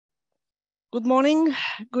Good morning,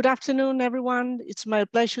 good afternoon, everyone. It's my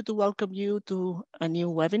pleasure to welcome you to a new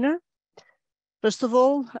webinar. First of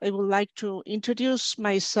all, I would like to introduce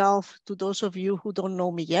myself to those of you who don't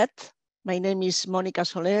know me yet. My name is Mónica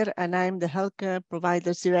Soler, and I'm the Healthcare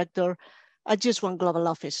Providers Director at GS1 Global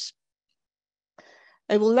Office.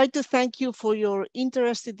 I would like to thank you for your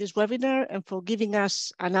interest in this webinar and for giving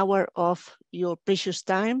us an hour of your precious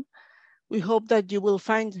time. We hope that you will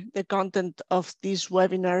find the content of this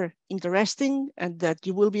webinar interesting and that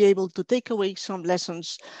you will be able to take away some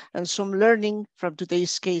lessons and some learning from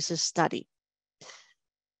today's case study.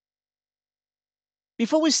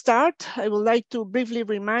 Before we start, I would like to briefly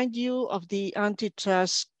remind you of the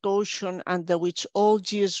antitrust caution under which all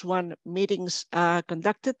GS1 meetings are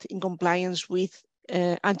conducted in compliance with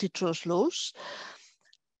antitrust laws.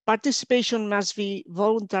 Participation must be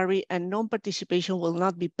voluntary and non-participation will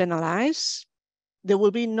not be penalized. There will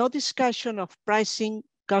be no discussion of pricing,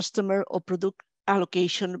 customer or product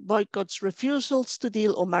allocation, boycotts, refusals to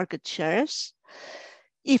deal or market shares.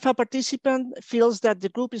 If a participant feels that the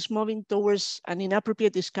group is moving towards an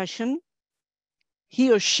inappropriate discussion,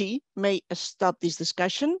 he or she may stop this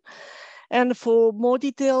discussion. And for more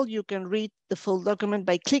detail, you can read the full document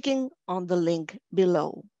by clicking on the link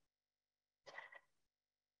below.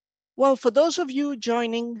 Well, for those of you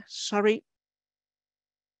joining,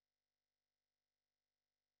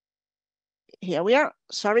 here we are,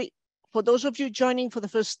 For those of you joining for the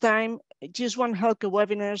first time, GS1 Healthcare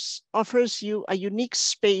Webinars offers you a unique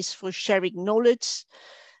space for sharing knowledge,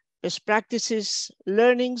 best practices,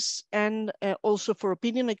 learnings, and also for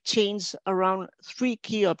opinion exchange around three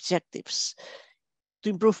key objectives: to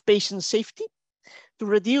improve patient safety, to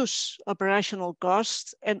reduce operational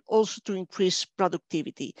costs, and also to increase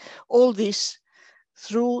productivity. All this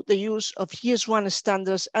through the use of GS1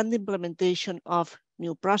 standards and the implementation of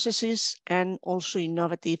new processes and also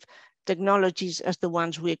innovative technologies as the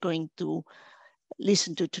ones we're going to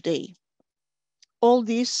listen to today. All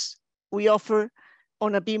this we offer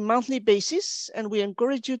on a bi-monthly basis, and we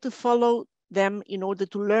encourage you to follow them in order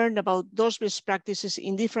to learn about those best practices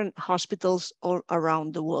in different hospitals all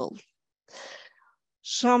around the world.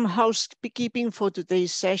 Some housekeeping for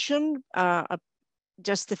today's session.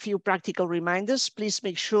 Just a few practical reminders. Please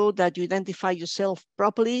make sure that you identify yourself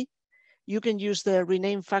properly. You can use the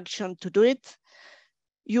rename function to do it.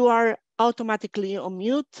 You are automatically on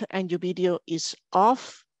mute and your video is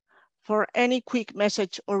off. For any quick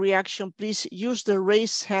message or reaction, please use the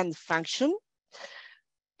raise hand function.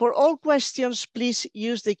 For all questions, please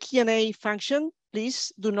use the Q&A function.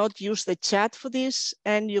 Please do not use the chat for this,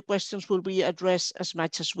 and your questions will be addressed as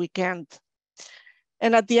much as we can.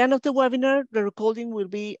 And at the end of the webinar, the recording will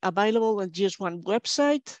be available on GS1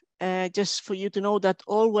 website. Just for you to know that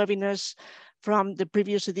all webinars from the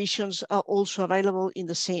previous editions are also available in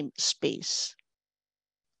the same space.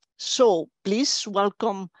 So please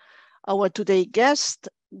welcome our today's guest,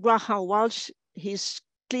 Graham Walsh. He's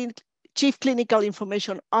Chief Clinical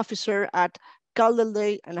Information Officer at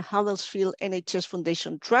Calderdale and Huddersfield NHS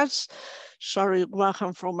Foundation Trust. Sorry,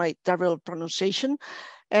 Graham, for my terrible pronunciation.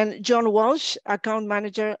 And John Walsh, Account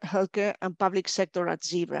Manager, Healthcare and Public Sector at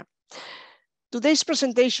Zebra. Today's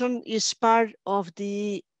presentation is part of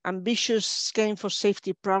the ambitious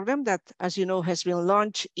Scan4Safety program that, as you know, has been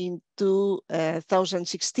launched in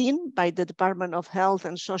 2016 by the Department of Health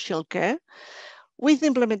and Social Care, with the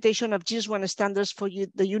implementation of GS1 standards for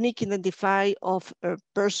the unique identifier of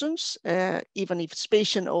persons, even if it's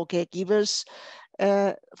patient or caregivers,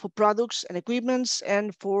 for products and equipments,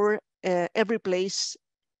 and for every place,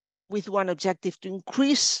 with one objective: to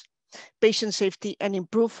increase patient safety and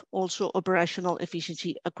improve also operational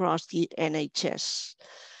efficiency across the NHS.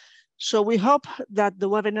 So we hope that the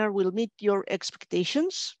webinar will meet your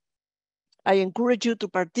expectations. I encourage you to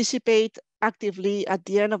participate actively at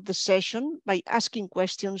the end of the session by asking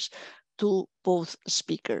questions to both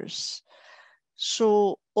speakers.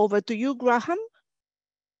 So over to you, Graham.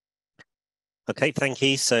 Okay, thank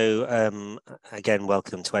you. So again,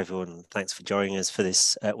 welcome to everyone. Thanks for joining us for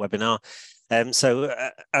this webinar.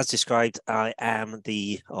 As described, I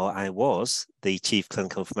was the Chief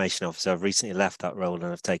Clinical Information Officer. I've recently left that role and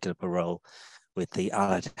I've taken up a role with the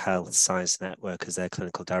Allied Health Science Network as their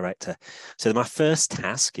Clinical Director. So my first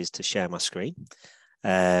task is to share my screen.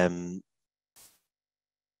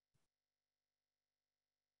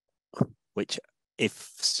 Which,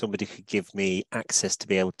 if somebody could give me access to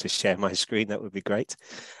be able to share my screen, that would be great.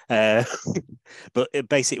 But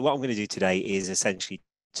basically what I'm going to do today is essentially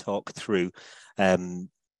talk through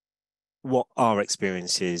what our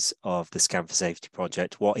experience is of the Scan4Safety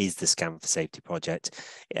project, what is the Scan4Safety project,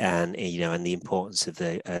 and and the importance of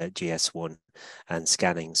the GS1 and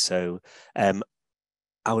scanning. So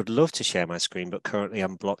I would love to share my screen, but currently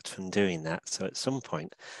I'm blocked from doing that. So at some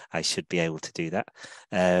point I should be able to do that.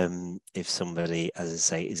 If somebody, as I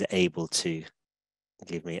say, is able to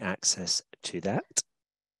give me access to that.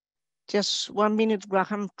 Just 1 minute,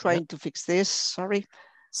 Graham, trying to fix this, sorry.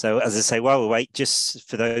 So as I say, while we wait, just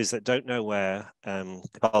for those that don't know where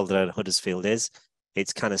Calderdale Huddersfield is,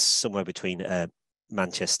 it's kind of somewhere between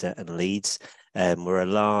Manchester and Leeds. We're a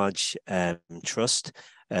large trust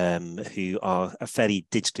who are a fairly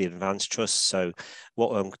digitally advanced trust. So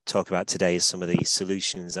what I'm talking about today is some of the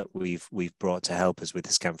solutions that we've brought to help us with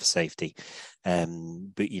the Scan4Safety.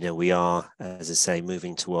 But we are, as I say,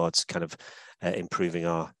 moving towards kind of improving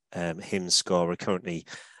our HIMSS score. We're currently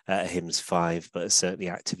at a HIMSS 5, but are certainly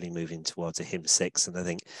actively moving towards a HIMSS 6. And I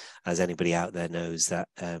think, as anybody out there knows, that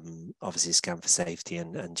obviously Scan4Safety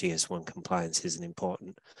and GS1 compliance is an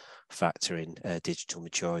important factor in digital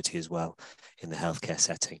maturity as well in the healthcare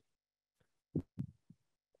setting.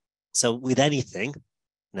 So with anything,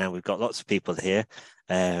 now we've got lots of people here,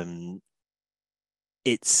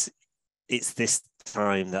 it's this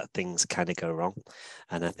time that things kind of go wrong,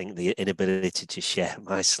 and I think the inability to share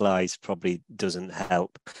my slides probably doesn't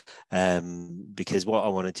help, because what I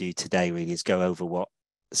want to do today really is go over what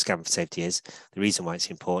Scan4Safety is, the reason why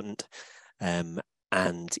it's important,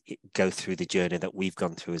 and go through the journey that we've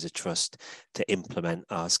gone through as a trust to implement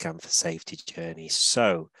our Scan4Safety journey.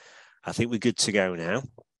 So I think we're good to go now.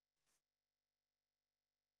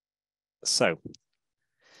 So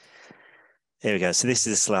here we go. So this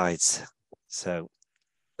is the slides. So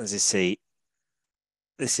as you see,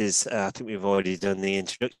 this is, I think we've already done the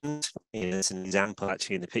introductions. There's an example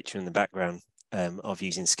actually in the picture in the background of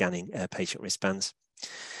using scanning patient wristbands.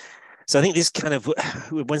 So I think this kind of,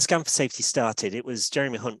 when Scan4Safety started, it was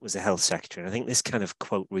Jeremy Hunt was the health secretary. And I think this kind of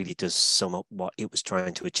quote really does sum up what it was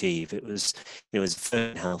trying to achieve. It was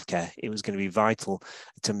for healthcare. It was going to be vital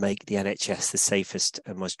to make the NHS the safest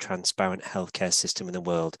and most transparent healthcare system in the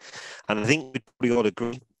world. And I think we all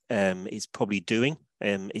agree it's probably doing.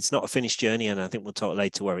 It's not a finished journey, and I think we'll talk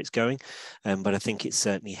later where it's going, but I think it's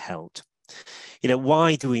certainly helped.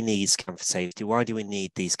 Why do we need Scan4Safety? Why do we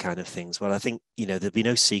need these kind of things? Well, I think, there'll be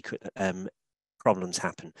no secret that problems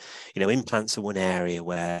happen. Implants are one area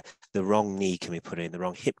where the wrong knee can be put in, the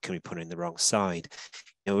wrong hip can be put in, the wrong side.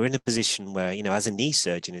 We're in a position where, as a knee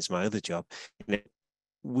surgeon is my other job,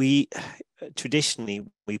 we traditionally,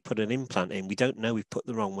 we put an implant in, we don't know we've put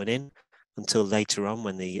the wrong one in until later on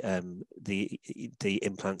when the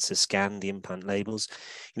implants are scanned, the implant labels.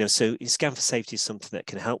 So Scan4Safety is something that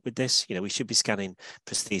can help with this. We should be scanning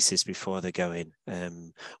prosthesis before they go in,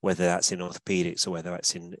 whether that's in orthopedics or whether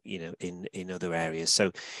that's in in other areas.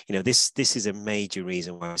 So this is a major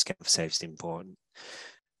reason why Scan4Safety is important.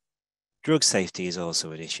 Drug safety is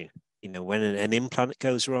also an issue. When an implant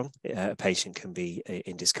goes wrong, a patient can be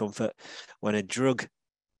in discomfort. When a drug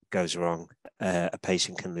goes wrong, a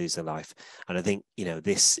patient can lose their life. And I think,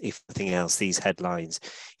 this, if nothing else, these headlines,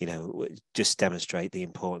 just demonstrate the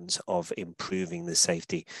importance of improving the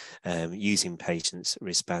safety, using patients'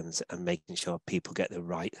 wristbands and making sure people get the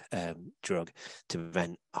right drug to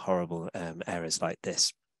prevent horrible errors like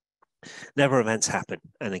this. Never events happen.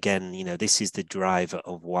 And again, this is the driver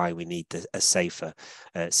of why we need a safer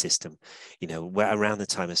system. Where around the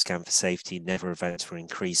time of Scan4Safety, never events were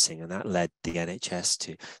increasing, and that led the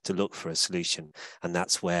NHS to look for a solution. And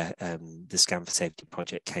that's where the Scan4Safety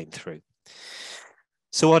project came through.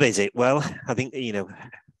 So what is it? Well, I think,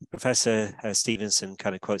 Professor Stevenson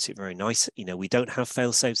kind of quotes it very nice. We don't have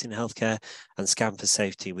fail-safes in healthcare, and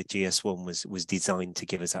Scan4Safety with GS1 was designed to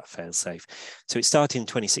give us that fail-safe. So it started in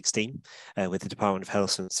 2016 with the Department of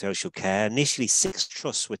Health and Social Care. Initially, 6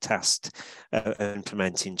 trusts were tasked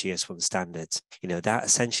implementing GS1 standards. That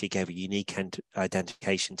essentially gave a unique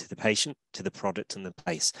identification to the patient, to the product and the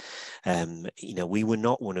place. We were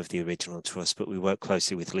not one of the original trusts, but we worked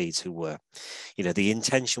closely with Leeds who were. The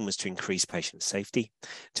intention was to increase patient safety,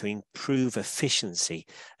 to improve efficiency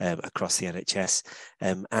across the NHS,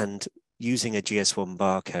 and using a GS1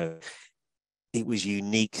 barcode, it was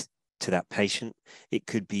unique to that patient. It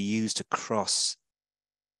could be used across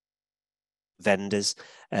vendors,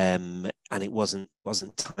 and it wasn't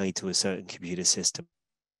tied to a certain computer system.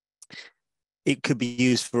 It could be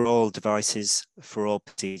used for all devices, for all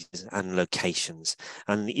procedures and locations.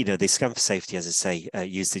 And, the Scan4Safety, as I say,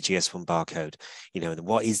 use the GS1 barcode.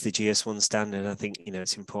 What is the GS1 standard? I think,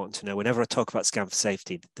 it's important to know. Whenever I talk about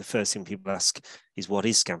Scan4Safety, the first thing people ask is what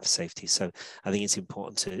is Scan4Safety. So I think it's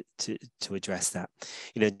important to address that.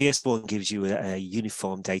 You know, GS1 gives you a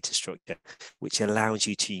uniform data structure, which allows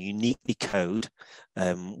you to uniquely code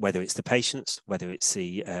whether it's the patients, whether it's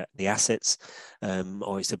the assets,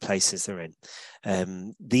 or it's the places they're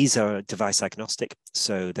in. These are device agnostic,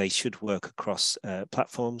 so they should work across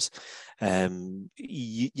platforms.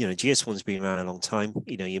 You know, GS1's been around a long time.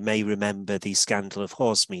 You know, you may remember the scandal of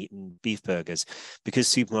horse meat and beef burgers. Because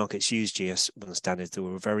supermarkets use GS1 standards, they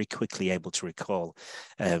were very quickly able to recall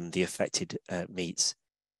the affected meats.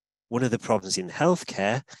 One of the problems in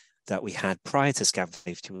healthcare that we had prior to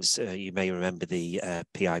Scan4Safety was, you may remember the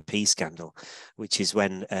PIP scandal, which is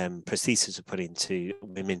when prostheses were put into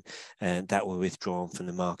women that were withdrawn from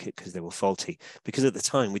the market because they were faulty. Because at the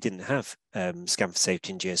time we didn't have Scan4Safety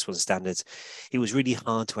and GS1 standards, it was really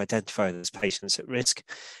hard to identify those patients at risk,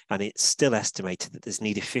 and it's still estimated that there's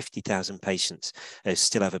nearly 50,000 patients who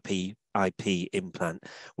still have a PIP implant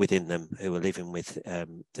within them who are living with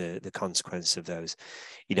the consequence of those.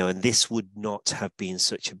 You know, and this would not have been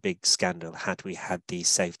such a big scandal had we had these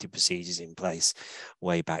safety procedures in place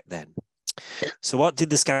way back then. So what did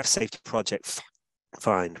the Scan4Safety project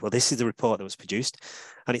find? Well, this is the report that was produced,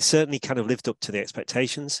 and it certainly kind of lived up to the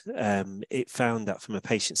expectations. It found that from a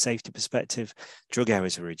patient safety perspective, drug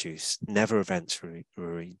errors were reduced, never events were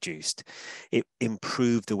reduced. It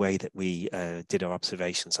improved the way that we did our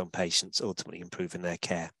observations on patients, ultimately improving their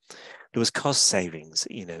care. There was cost savings,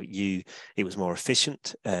 you know, it was more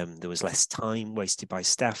efficient, there was less time wasted by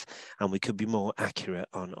staff, and we could be more accurate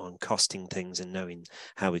on costing things and knowing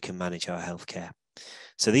how we can manage our healthcare.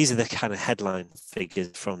 So these are the kind of headline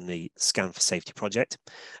figures from the Scan4Safety project.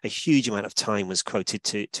 A huge amount of time was quoted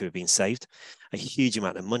to have been saved, a huge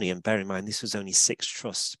amount of money, and bear in mind this was only 6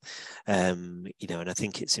 trusts, you know, and I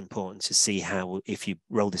think it's important to see how, if you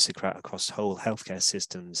roll this across whole healthcare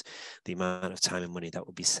systems, the amount of time and money that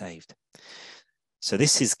will be saved. So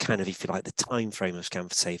this is kind of, if you like, the time frame of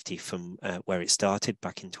Scan4Safety from where it started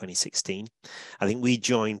back in 2016. I think we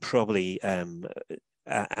joined probably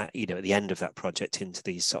you know, at the end of that project into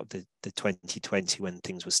the sort of the 2020 when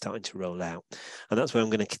things were starting to roll out. And that's where I'm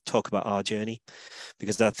going to talk about our journey,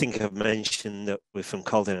 because I think I've mentioned that we're from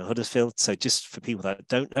Calderdale Huddersfield. So just for people that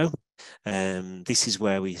don't know, this is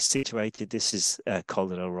where we're situated. This is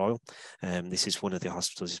Calderdale Royal. This is one of the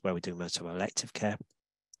hospitals where we do most of our elective care.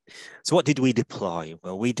 So what did we deploy?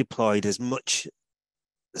 Well, we deployed as much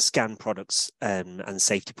scan products and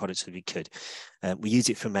safety products as we could. We use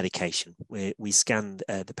it for medication. We scanned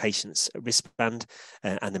the patient's wristband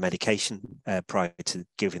and the medication prior to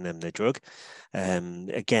giving them the drug.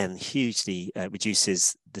 Again, hugely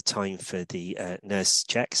reduces the time for the nurse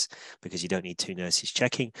checks, because you don't need 2 nurses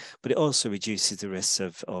checking, but it also reduces the risks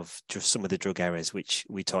of just some of the drug errors, which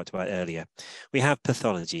we talked about earlier. We have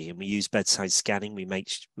pathology, and we use bedside scanning.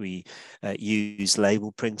 We use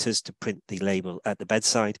label printers to print the label at the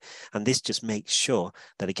bedside, and this just makes sure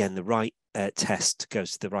that, again, the right test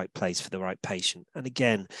goes to the right place for the right patient, and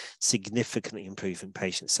again, significantly improving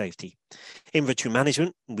patient safety. Inventory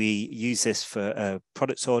management, we use this for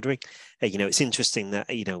products ordering. You know, it's interesting that,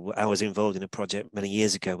 you know, I was involved in a project many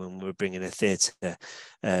years ago when we were bringing a theatre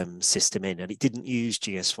system in, and it didn't use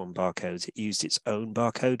GS1 barcodes, it used its own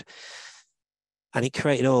barcode. And it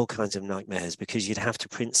created all kinds of nightmares, because you'd have to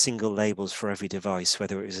print single labels for every device,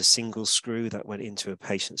 whether it was a single screw that went into a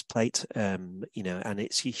patient's plate, you know, and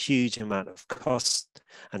it's a huge amount of cost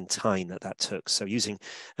and time that took. So using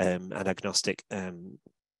an agnostic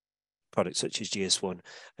products such as GS1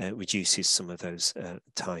 reduces some of those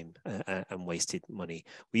time and wasted money.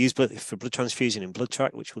 We use for blood transfusion in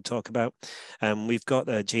BloodTrack, which we'll talk about. We've got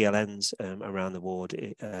GLNs around the ward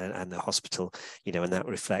and the hospital, you know, and that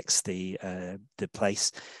reflects the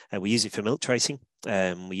place. We use it for milk tracing.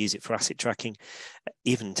 We use it for asset tracking,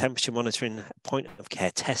 even temperature monitoring, point of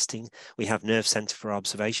care testing. We have Nerve Centre for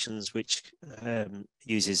observations, which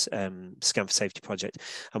uses Scan4Safety project,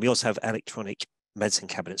 and we also have electronic medicine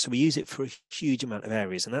cabinet. So we use it for a huge amount of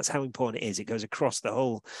areas, and that's how important it is. It goes across the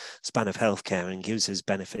whole span of healthcare and gives us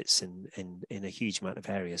benefits in a huge amount of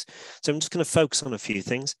areas. So I'm just going to focus on a few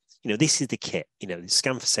things. You know, this is the kit. You know,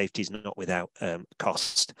 Scan4Safety is not without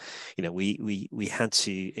cost. You know, we had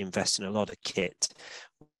to invest in a lot of kit.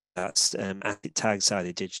 That's asset tags,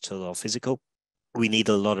 either digital or physical. We need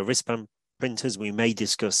a lot of wristband printers. We may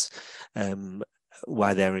discuss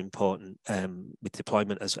why they're important with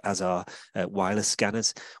deployment as our wireless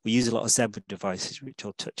scanners. We use a lot of Zebra devices, which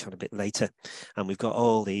I'll touch on a bit later. And we've got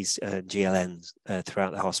all these GLNs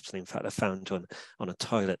throughout the hospital. In fact, I found one on a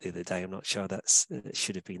toilet the other day. I'm not sure that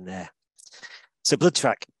should have been there. So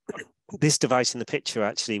BloodTrack, this device in the picture,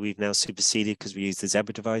 actually, we've now superseded because we use the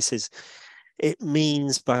Zebra devices. It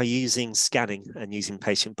means by using scanning and using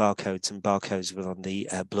patient barcodes and barcodes on the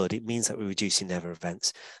blood, it means that we're reducing never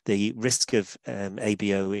events. The risk of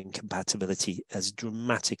ABO incompatibility has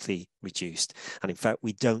dramatically reduced. And in fact,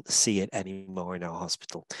 we don't see it anymore in our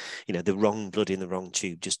hospital. You know, the wrong blood in the wrong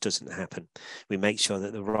tube just doesn't happen. We make sure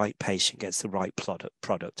that the right patient gets the right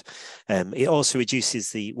product. It also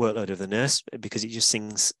reduces the workload of the nurse because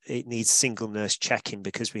it needs single nurse checking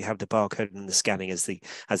because we have the barcode and the scanning as the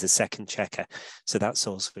second checker. So that's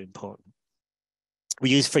also important. We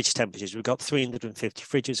use fridge temperatures. We've got 350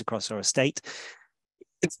 fridges across our estate.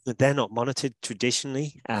 They're not monitored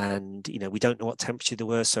traditionally, and we don't know what temperature they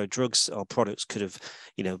were. So drugs or products could have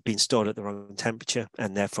been stored at the wrong temperature,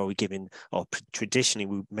 and therefore we're giving, or traditionally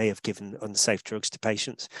we may have given unsafe drugs to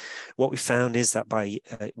patients. What we found is that by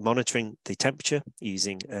monitoring the temperature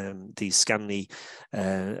using these Stanley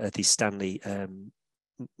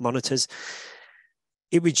monitors,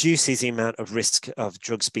 it reduces the amount of risk of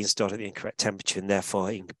drugs being stored at the incorrect temperature and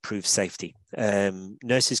therefore improves safety.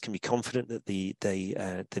 Nurses can be confident that the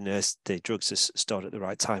drugs are stored at the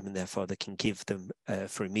right time and therefore they can give them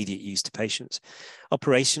for immediate use to patients.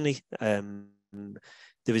 Operationally,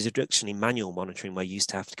 there was a reduction in manual monitoring where you used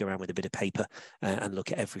to have to go around with a bit of paper and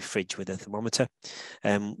look at every fridge with a thermometer.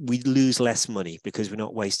 We lose less money because we're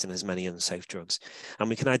not wasting as many unsafe drugs. And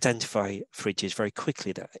we can identify fridges very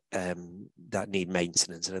quickly that need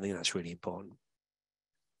maintenance. And I think that's really important.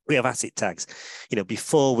 We have asset tags.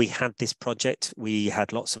 Before we had this project, we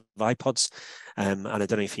had lots of iPods. And I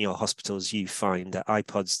don't know if in your hospitals you find that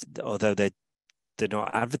iPods, although they're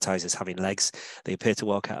not advertised as having legs, they appear to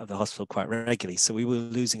walk out of the hospital quite regularly. So we were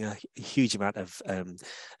losing a huge amount of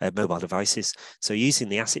mobile devices. So using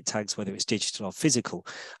the asset tags, whether it's digital or physical,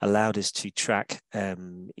 allowed us to track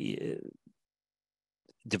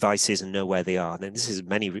devices and know where they are. And this is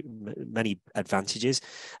many advantages.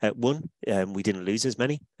 One, we didn't lose as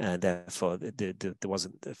many, and therefore there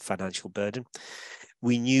wasn't a financial burden.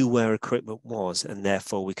 We knew where equipment was, and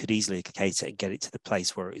therefore we could easily locate it and get it to the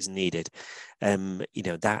place where it is needed.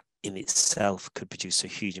 That in itself could produce a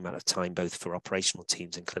huge amount of time, both for operational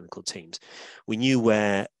teams and clinical teams. We knew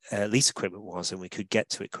where lease equipment was, and we could get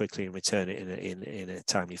to it quickly and return it in a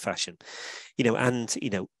timely fashion.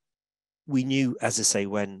 We knew, as I say,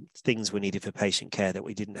 when things were needed for patient care that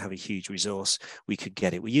we didn't have a huge resource, we could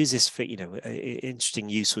get it. We use this for, interesting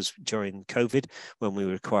use was during COVID when we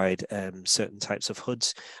required certain types of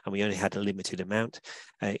hoods and we only had a limited amount,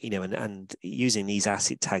 and using these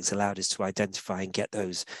asset tags allowed us to identify and get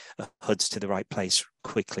those hoods to the right place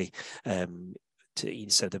quickly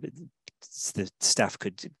so that the staff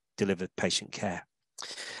could deliver patient care.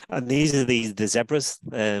 And these are the zebras.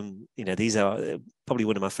 These are probably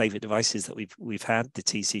one of my favorite devices that we've had, the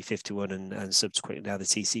TC51 and subsequently now the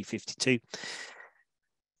TC52.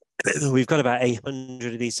 We've got about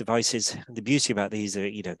 800 of these devices. The beauty about these are,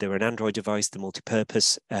 they're an Android device, they're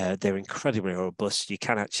multi-purpose, they're incredibly robust. You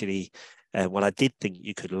can actually, well, I did think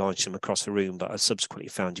you could launch them across the room, but I subsequently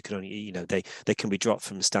found you could only, they can be dropped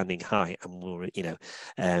from standing high and will,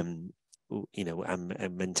 and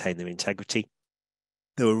maintain their integrity.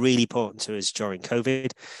 They were really important to us during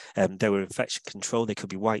COVID. They were infection control. They could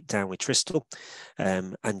be wiped down with Tristal.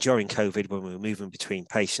 And during COVID, when we were moving between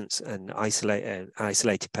patients and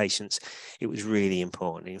isolated patients, it was really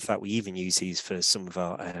important. In fact, we even use these for some of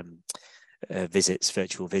our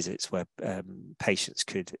virtual visits, where patients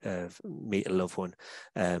could meet a loved one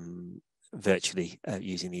virtually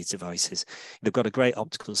using these devices. They've got a great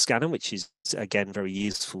optical scanner, which is again very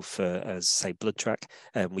useful for, as say, blood track.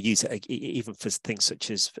 We use it even for things such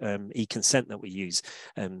as e-consent that we use.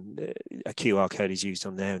 A QR code is used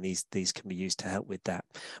on there, and these can be used to help with that.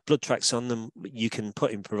 Blood tracks on them you can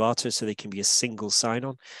put in Privata, so they can be a single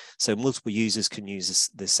sign-on, so multiple users can use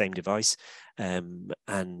the same device.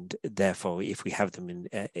 And therefore, if we have them in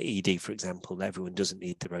ED, for example, everyone doesn't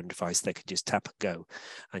need their own device. They could just tap and go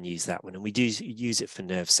and use that one. And we do use it for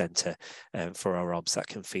nerve center for our OBS that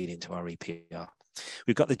can feed into our EPR.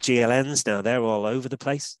 We've got the GLNs now, they're all over the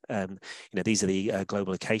place. These are the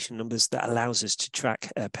global location numbers that allows us to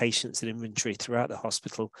track patients and inventory throughout the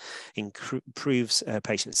hospital, improves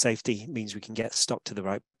patient safety, means we can get stock to the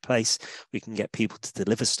right place, we can get people to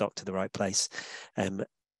deliver stock to the right place. And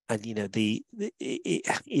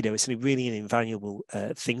it's really an invaluable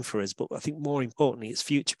thing for us. But I think more importantly, it's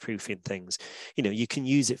future-proofing things. You can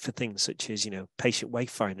use it for things such as patient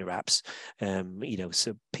wayfinder apps.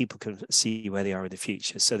 So people can see where they are in the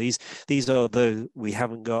future. So these although we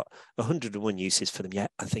haven't got 101 uses for them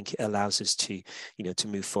yet, I think it allows us to to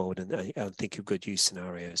move forward and think of good use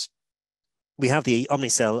scenarios. We have the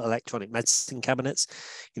Omnicell electronic medicine cabinets.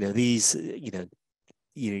 These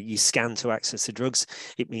you scan to access the drugs.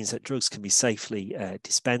 It means that drugs can be safely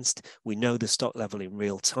dispensed. We know the stock level in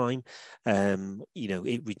real time.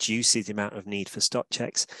 It reduces the amount of need for stock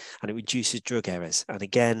checks, and it reduces drug errors. And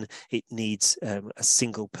again, it needs a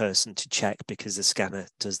single person to check, because the scanner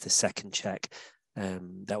does the second check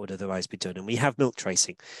that would otherwise be done. And we have milk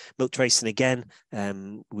tracing. Milk tracing, again,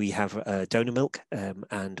 we have donor milk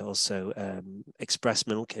and also express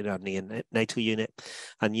milk in our neonatal unit.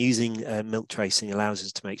 And using milk tracing allows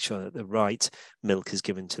us to make sure that the right milk is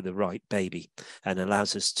given to the right baby, and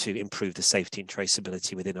allows us to improve the safety and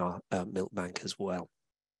traceability within our milk bank as well.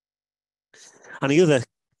 And the other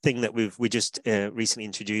thing that we just recently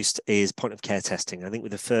introduced is point of care testing. I think we're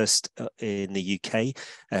the first in the UK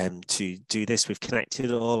to do this. We've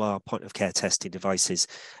connected all our point of care testing devices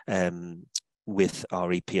with our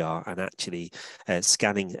EPR, and actually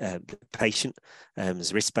scanning the patient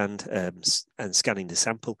as wristband and scanning the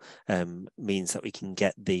sample means that we can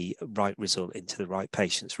get the right result into the right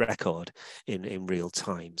patient's record in real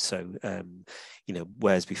time. So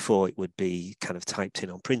whereas before it would be kind of typed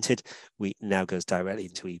in or printed, we now goes directly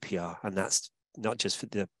into EPR, and that's not just for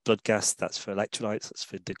the blood gas, that's for electrolytes, that's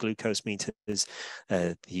for the glucose meters,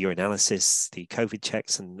 the urinalysis, the COVID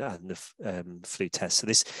checks, and the flu tests. So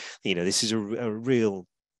this is a real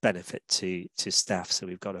benefit to staff. So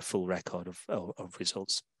we've got a full record of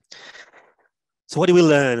results. So what do we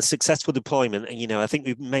learn? A successful deployment, and I think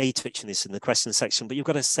we may touch on this in the question section, but you've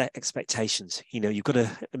got to set expectations. You've got to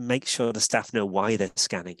make sure the staff know why they're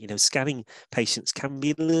scanning. Scanning patients can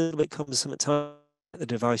be a little bit cumbersome at times. The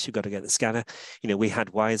device, you've got to get the scanner. We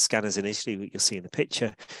had wired scanners initially, what you'll see in the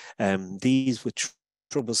picture. These were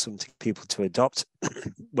troublesome to people to adopt.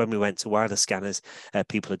 When we went to wireless scanners,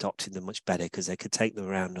 people adopted them much better, because they could take them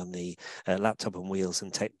around on the laptop on wheels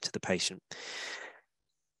and take them to the patient.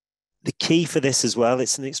 The key for this as well,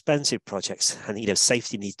 it's an expensive project, and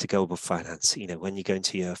safety needs to go above finance. When you go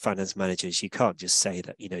into your finance managers, you can't just say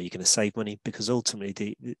that you're going to save money, because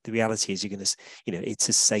ultimately the reality is you're going to, it's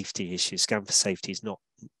a safety issue. Scan4Safety is not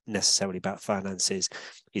necessarily about finances,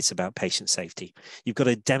 it's about patient safety. You've got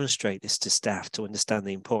to demonstrate this to staff to understand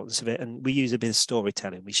the importance of it, and we use a bit of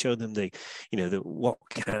storytelling. We show them the what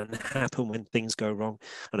can happen when things go wrong,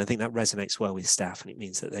 and I think that resonates well with staff, and it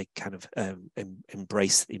means that they kind of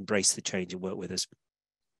embrace the change and work with us.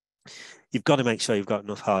 You've got to make sure you've got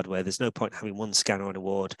enough hardware. There's no point having one scanner on a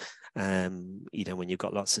ward, when you've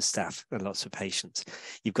got lots of staff and lots of patients.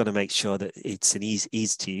 You've got to make sure that it's an easy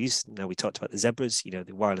to use. Now, we talked about the zebras, the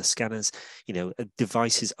wireless scanners,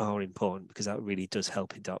 devices are important, because that really does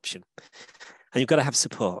help adoption. And you've got to have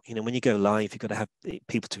support. When you go live, you've got to have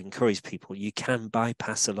people to encourage people. You can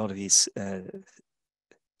bypass a lot of these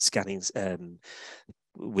scannings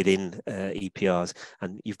within EPRs,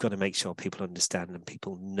 and you've got to make sure people understand and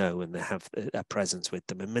people know, and they have a presence with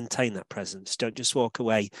them, and maintain that presence. Don't just walk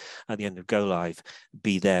away at the end of go live.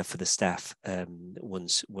 Be there for the staff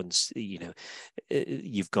once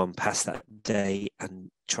you've gone past that day,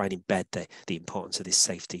 and try and embed the importance of this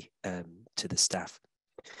safety to the staff.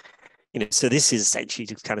 So this is essentially,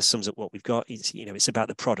 just kind of sums up what we've got. It's about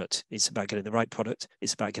the product. It's about getting the right product.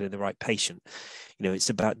 It's about getting the right patient. It's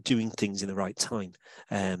about doing things in the right time,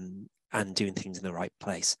 and doing things in the right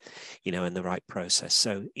place, and the right process.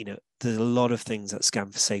 So, there's a lot of things that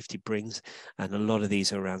Scan4Safety brings, and a lot of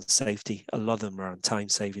these are around safety. A lot of them are around time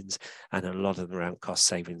savings, and a lot of them are around cost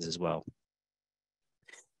savings as well.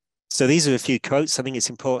 So these are a few quotes. I think it's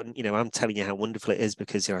important, I'm telling you how wonderful it is,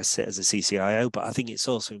 because I sit as a CCIO, but I think it's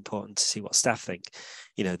also important to see what staff think.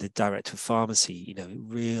 The director of pharmacy,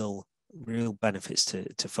 real benefits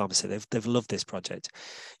to pharmacy. They've loved this project.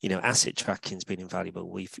 Asset tracking has been invaluable.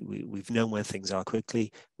 We've known where things are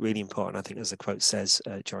quickly. Really important, I think, as the quote says,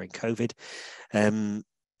 during COVID.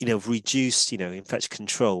 Reduced, infection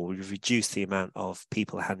control. We've reduced the amount of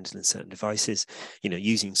people handling certain devices,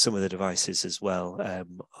 using some of the devices as well.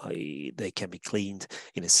 They can be cleaned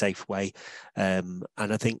in a safe way. And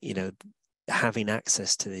I think, having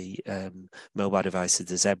access to the mobile devices,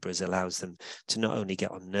 the zebras, allows them to not only get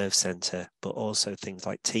on Nerve Center, but also things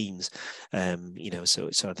like Teams.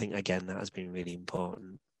 So I think, again, that has been really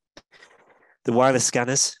important. The wireless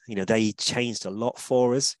scanners, they changed a lot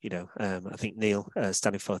for us. I think Neil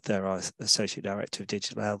Staniforth, our Associate Director of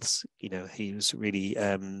Digital Health, he was really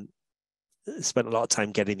spent a lot of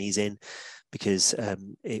time getting these in, because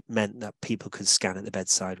it meant that people could scan at the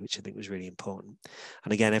bedside, which I think was really important.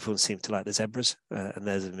 And again, everyone seemed to like the zebras, and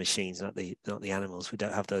those are the machines, not the animals. We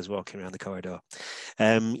don't have those walking around the corridor.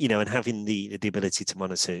 And having the ability to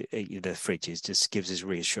monitor the fridges just gives us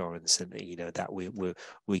reassurance, and that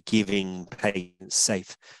we're giving patients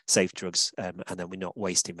safe drugs, and then we're not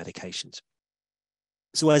wasting medications.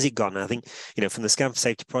 So where's it gone? I think, from the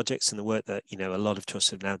Scan4Safety projects and the work that, a lot of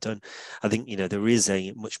trusts have now done, I think, there is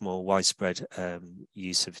a much more widespread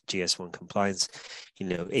use of GS1 compliance.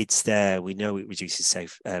 It's there. We know it reduces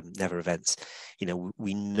never events.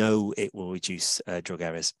 We know it will reduce drug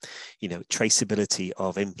errors. Traceability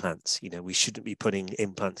of implants. We shouldn't be putting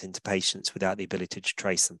implants into patients without the ability to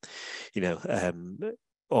trace them.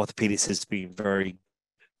 Orthopedics has been very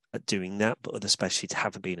at doing that, but other specialties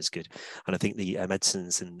haven't been as good. And I think the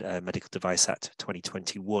Medicines and Medical Device Act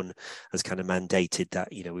 2021 has kind of mandated that,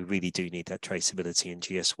 we really do need that traceability, and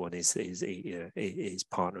GS1 is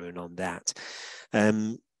partnering on that.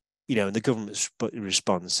 And the government's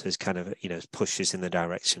response has kind of, pushed us in the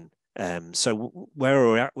direction. So where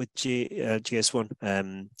are we at with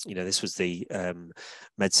GS1? This was the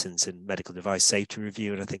Medicines and Medical Device Safety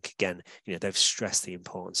Review, and I think, again, they've stressed the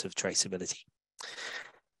importance of traceability.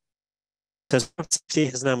 So Safety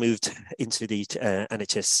has now moved into the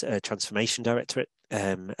NHS Transformation Directorate.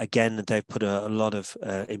 Again, they've put a lot of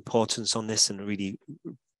importance on this and really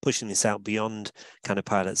pushing this out beyond kind of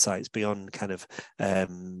pilot sites, beyond kind of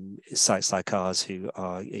sites like ours who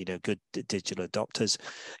are, good digital adopters.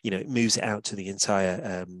 It moves it out to the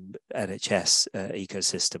entire NHS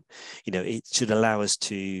ecosystem. It should allow us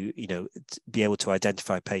to, be able to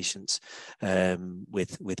identify patients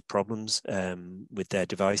with problems with their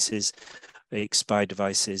devices, expired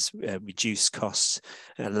devices, reduce costs,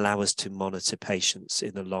 and allow us to monitor patients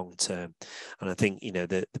in the long term. And I think,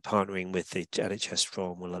 the partnering with the NHS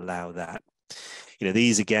Forum will allow that.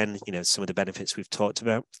 These, again, some of the benefits we've talked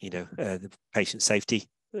about, the patient safety,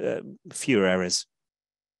 fewer errors,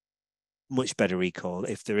 much better recall.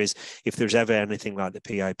 If there's ever anything like the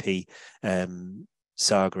PIP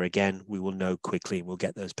saga again, we will know quickly and we'll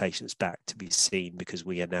get those patients back to be seen, because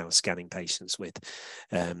we are now scanning patients with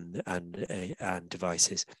and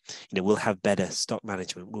devices. We'll have better stock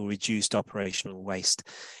management, we'll reduce operational waste.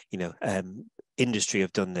 Industry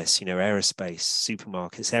have done this, aerospace,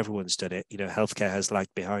 supermarkets, everyone's done it. Healthcare has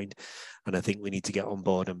lagged behind, and I think we need to get on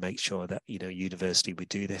board and make sure that, university we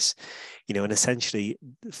do this, and essentially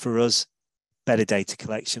for us, better data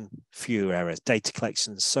collection, fewer errors. Data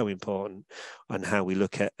collection is so important on how we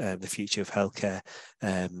look at the future of healthcare,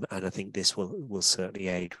 and I think this will certainly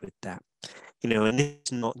aid with that. And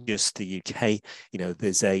it's not just the UK.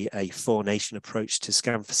 There's a 4-nation approach to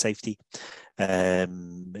Scan4Safety.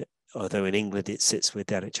 Although in England it sits with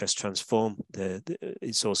NHS Transform,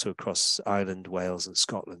 it's also across Ireland, Wales and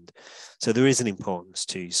Scotland. So there is an importance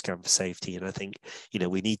to Scan4Safety, and I think,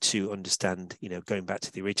 we need to understand, going back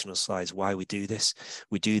to the original slides, why we do this.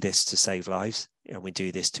 We do this to save lives, and we do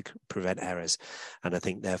this to prevent errors. And I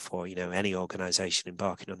think, therefore, any organisation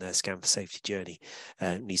embarking on their Scan4Safety journey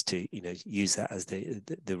needs to, use that as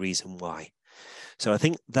the reason why. So I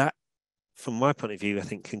think that, from my point of view, I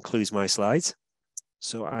think concludes my slides.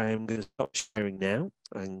 So I'm going to stop sharing now,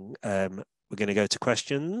 and we're going to go to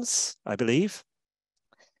questions, I believe.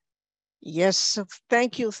 Yes,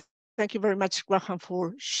 thank you. Thank you very much, Graham,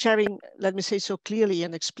 for sharing, let me say so clearly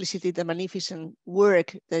and explicitly, the magnificent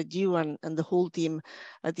work that you and the whole team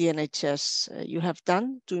at the NHS you have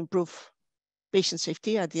done to improve patient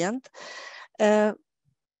safety at the end. A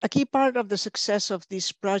key part of the success of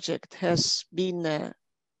this project has been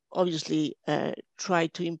obviously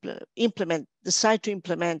decide to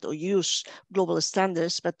implement or use global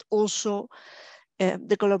standards, but also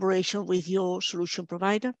the collaboration with your solution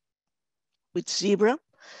provider, with Zebra.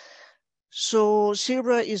 So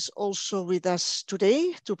Zebra is also with us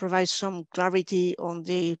today to provide some clarity on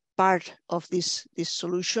the part of this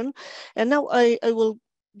solution. And now I will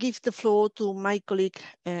give the floor to my colleague,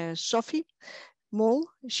 Sophie Moll.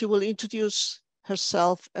 She will introduce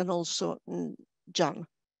herself, and also John.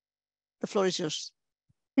 The floor is yours.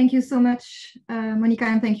 Thank you so much, Monica,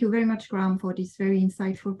 and thank you very much, Graham, for this very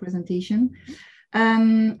insightful presentation.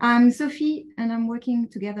 I'm Sophie, and I'm working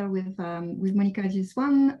together with Monica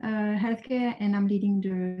GS1 Healthcare, and I'm leading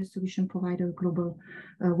the solution provider global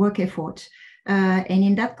work effort. And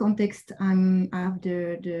in that context, I have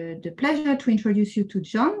the pleasure to introduce you to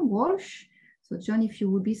John Walsh. So John, if you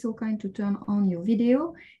would be so kind to turn on your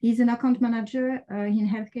video. He's an account manager in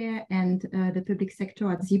healthcare and the public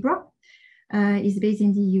sector at Zebra. He's based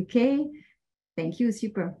in the UK. Thank you,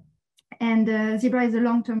 super. And Zebra is a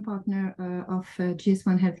long-term partner of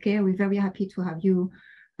GS1 Healthcare. We're very happy to have you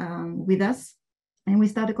with us. And we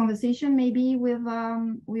start a conversation maybe with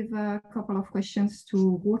a couple of questions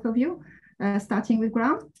to both of you, starting with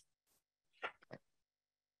Graham.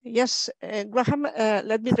 Yes, Graham,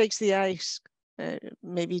 let me break the ice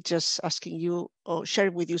maybe just asking you or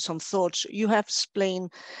sharing with you some thoughts. You have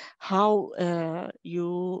explained how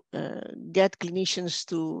you get clinicians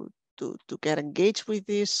to get engaged with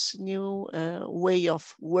this new way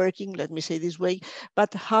of working, let me say this way,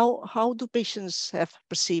 but how do patients have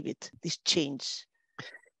perceived it, this change?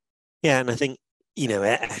 Yeah, and I think, you know,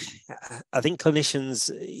 I think clinicians,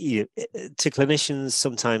 to clinicians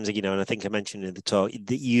sometimes, you know, and I think I mentioned in the talk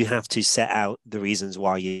that you have to set out the reasons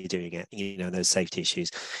why you're doing it, you know, those safety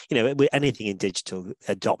issues. You know, with anything in digital,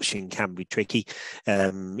 adoption can be tricky.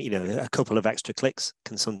 You know, a couple of extra clicks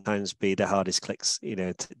can sometimes be the hardest clicks, you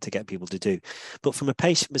know, to get people to do. But from a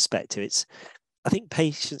patient perspective, I think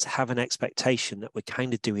patients have an expectation that we're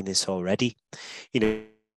kind of doing this already. You know,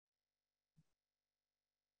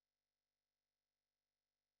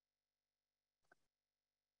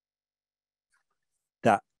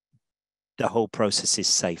 that the whole process is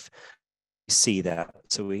safe. We see that.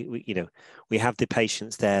 So we you know, we have the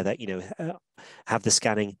patients there that, you know, have the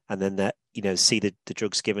scanning, and then that, you know, see the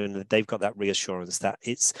drugs given, that they've got that reassurance that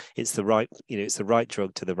it's the right, you know, it's the right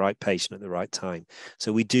drug to the right patient at the right time.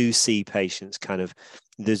 So we do see patients kind of,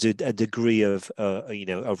 there's a degree of you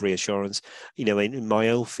know, of reassurance. You know, in my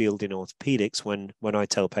own field in orthopedics, when I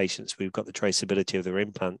tell patients we've got the traceability of their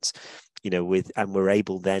implants, you know, and we're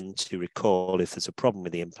able then to recall if there's a problem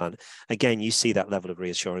with the implant, again, you see that level of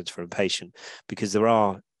reassurance for a patient, because there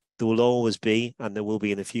will always be, and there will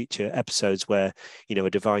be in the future, episodes where, you know,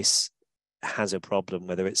 a device has a problem,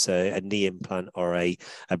 whether it's a knee implant or a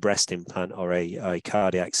breast implant or a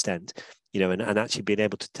cardiac stent, you know, and actually being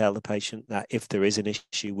able to tell the patient that if there is an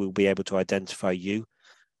issue, we'll be able to identify you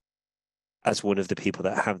as one of the people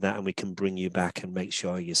that have that, and we can bring you back and make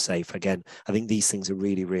sure you're safe. Again, I think these things are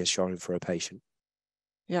really reassuring for a patient.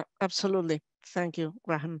 Yeah, absolutely. Thank you,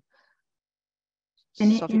 Graham.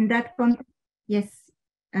 And in that context, yes,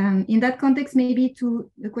 in that context, maybe to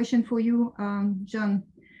the question for you, John.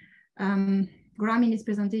 Graham in his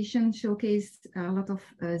presentation showcased a lot of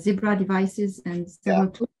Zebra devices and several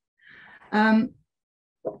tools.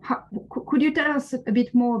 Could you tell us a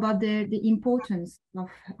bit more about the importance of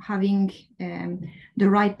having the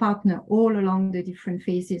right partner all along the different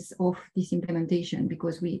phases of this implementation?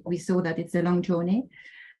 Because we saw that it's a long journey.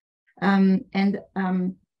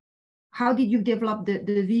 How did you develop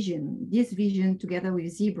this vision together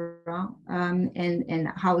with Zebra, and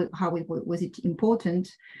how was it important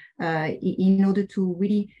in order to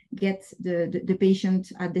really get the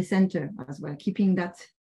patient at the center as well, keeping that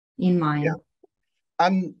in mind? Yeah.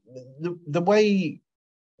 The way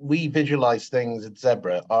we visualize things at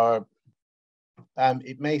Zebra are,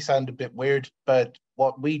 it may sound a bit weird, but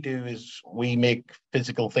what we do is we make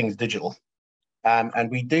physical things digital. And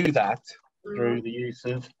we do that through the use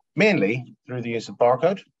of, mainly through the use of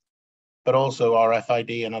barcode, but also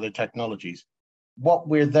RFID and other technologies. What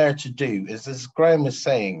we're there to do is, as Graham was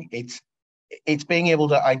saying, it's being able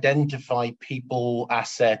to identify people,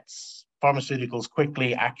 assets, pharmaceuticals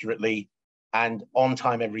quickly, accurately, and on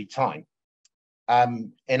time every time.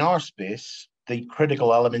 In our space, the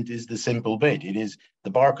critical element is the simple bit. It is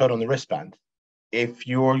the barcode on the wristband. If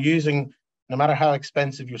you're using, no matter how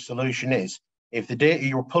expensive your solution is, if the data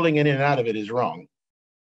you're pulling in and out of it is wrong,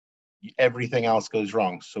 everything else goes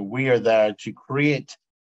wrong. So we are there to create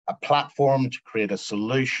a platform, to create a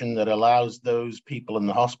solution that allows those people in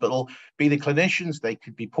the hospital, be the clinicians, they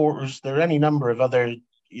could be porters, there are any number of other,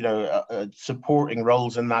 you know, supporting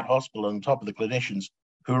roles in that hospital on top of the clinicians,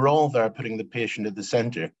 who are all there putting the patient at the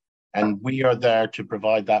center. And we are there to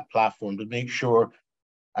provide that platform to make sure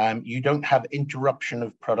you don't have interruption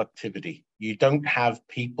of productivity. You don't have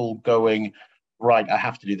people going, right, I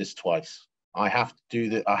have to do this twice. I have to do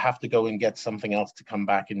that. I have to go and get something else to come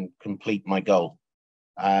back and complete my goal.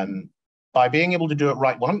 By being able to do it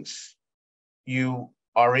right once, you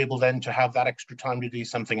are able then to have that extra time to do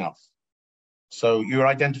something else. So you're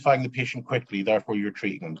identifying the patient quickly, therefore you're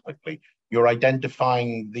treating them quickly. You're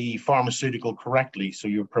identifying the pharmaceutical correctly, so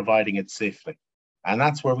you're providing it safely. And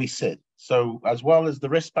that's where we sit. So as well as the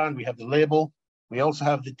wristband, we have the label. We also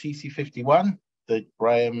have the TC51 that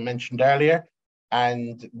Graham mentioned earlier.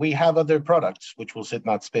 And we have other products which will sit in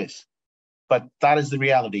that space. But that is the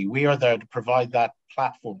reality. We are there to provide that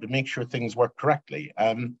platform to make sure things work correctly.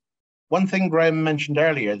 One thing Graham mentioned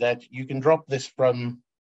earlier, that you can drop this from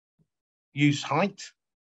use height.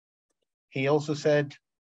 He also said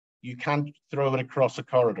you can't throw it across a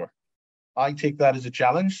corridor. I take that as a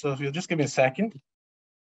challenge. So if you'll just give me a second.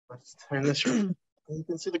 Let's turn this around. You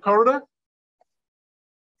can see the corridor.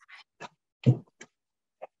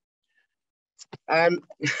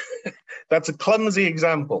 That's a clumsy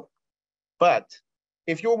example. But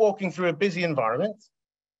if you're walking through a busy environment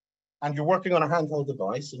and you're working on a handheld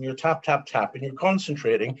device and you're tap, tap, tap, and you're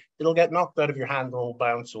concentrating, it'll get knocked out of your hand and will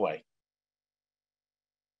bounce away.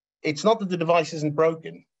 It's not that the device isn't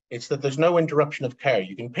broken, it's that there's no interruption of care.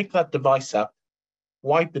 You can pick that device up,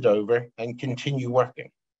 wipe it over, and continue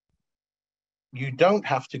working. You don't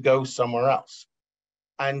have to go somewhere else.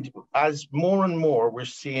 And as more and more we're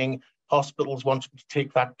seeing hospitals wanting to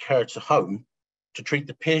take that care to home to treat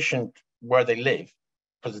the patient where they live,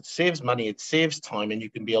 because it saves money, it saves time, and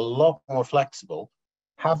you can be a lot more flexible.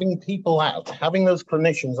 Having people out, having those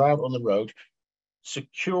clinicians out on the road,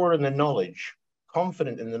 secure in the knowledge,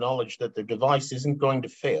 confident in the knowledge that their device isn't going to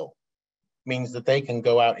fail, means that they can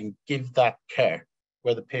go out and give that care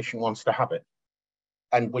where the patient wants to have it.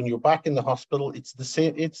 And when you're back in the hospital, it's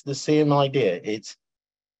the same idea. It's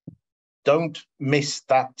don't miss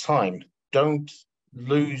that time. Don't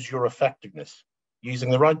lose your effectiveness.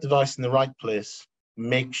 Using the right device in the right place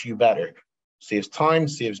makes you better. Saves time,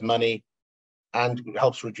 saves money, and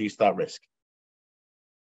helps reduce that risk.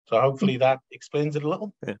 So hopefully that explains it a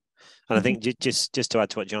little. Yeah. And I think just to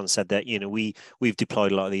add to what John said, that we've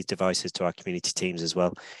deployed a lot of these devices to our community teams as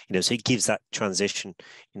well. So it gives that transition,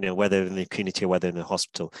 whether in the community or whether in the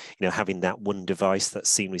hospital, having that one device that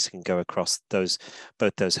seamlessly can go across both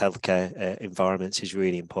those healthcare environments is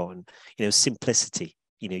really important. Simplicity.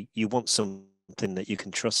 You want something that you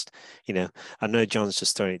can trust. I know John's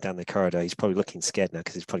just throwing it down the corridor. He's probably looking scared now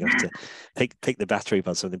because he's probably going to have to pick the battery up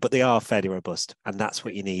or something, but they are fairly robust, and that's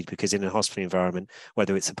what you need, because in a hospital environment,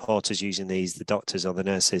 whether it's the porters using these, the doctors or the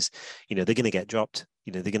nurses, they're going to get dropped,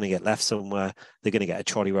 they're going to get left somewhere, they're going to get a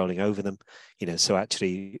trolley rolling over them, so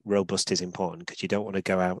actually robust is important, because you don't want to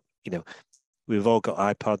go out, we've all got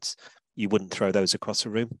iPods, you wouldn't throw those across a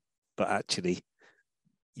room, but actually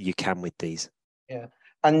you can with these. Yeah.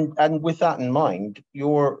 And with that in mind,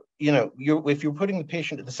 if you're putting the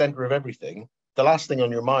patient at the center of everything, the last thing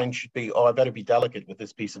on your mind should be, oh, I better be delicate with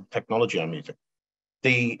this piece of technology I'm using.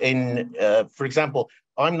 For example,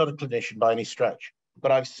 I'm not a clinician by any stretch,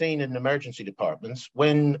 but I've seen in emergency departments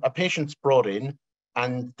when a patient's brought in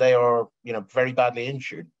and they are, very badly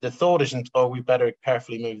injured, the thought isn't, oh, we better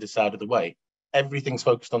carefully move this out of the way. Everything's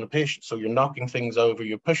focused on the patient. So you're knocking things over,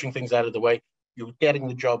 you're pushing things out of the way, you're getting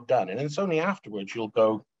the job done. And it's only afterwards you'll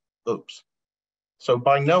go, oops. So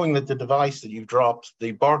by knowing that the device that you've dropped,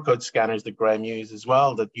 the barcode scanners that Graham used as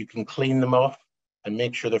well, that you can clean them off and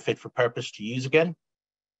make sure they're fit for purpose to use again,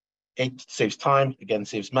 it saves time, again,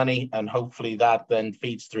 saves money, and hopefully that then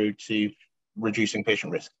feeds through to reducing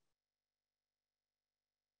patient risk.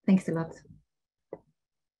 Thanks a lot.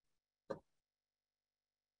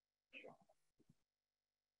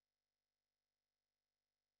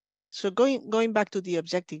 So going back to the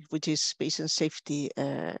objective, which is patient safety,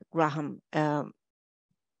 Graham, I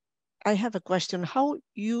have a question. How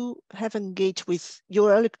you have engaged with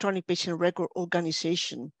your electronic patient record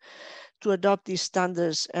organization to adopt these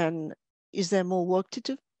standards, and is there more work to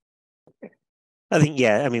do? I think,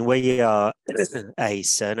 yeah, we are a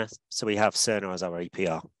Cerner, so we have Cerner as our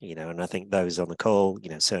EPR, and I think those on the call,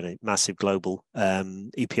 Cerner, massive global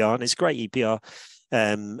EPR, and it's a great EPR,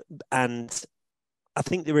 and I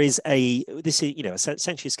think there is this is,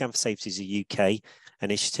 essentially Scan4Safety is a UK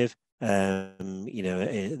initiative,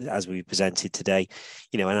 as we presented today,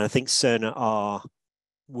 and I think Cerner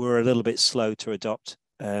were a little bit slow to adopt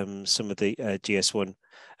some of the GS1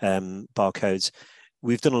 barcodes.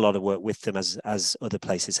 We've done a lot of work with them as other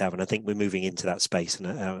places have, and I think we're moving into that space.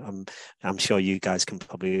 And I'm sure you guys can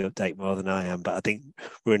probably update more than I am, but I think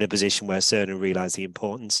we're in a position where Cerner realise the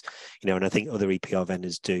importance, and I think other EPR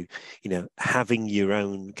vendors do. Having your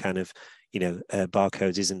own kind of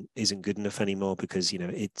barcodes isn't good enough anymore, because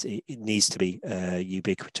it needs to be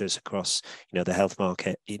ubiquitous across the health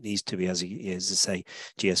market. It needs to be, as I say,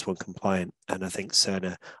 GS1 compliant, and I think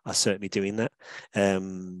Cerner are certainly doing that.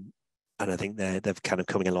 And I think they're kind of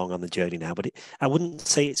coming along on the journey now, but I wouldn't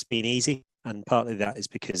say it's been easy. And partly that is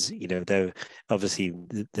because, they're obviously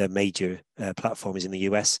their major platform is in the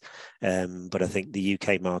US, but I think the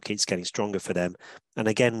UK market's getting stronger for them. And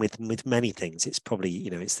again, with many things, it's probably,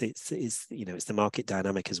 it's the market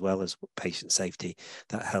dynamic as well as patient safety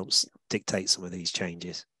that helps dictate some of these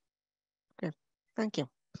changes. Okay, thank you.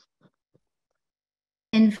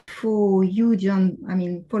 And for you,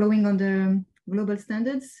 John, following on the global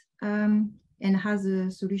standards, and as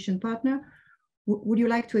a solution partner, would you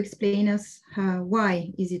like to explain us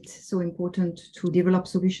why is it so important to develop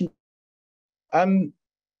solutions? I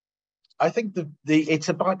think it's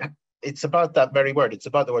about that very word. It's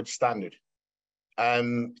about the word standard.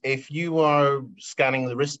 If you are scanning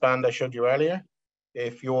the wristband I showed you earlier,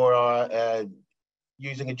 if you're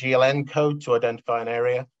using a GLN code to identify an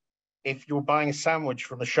area, if you're buying a sandwich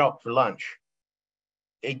from a shop for lunch,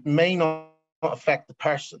 it may not affect the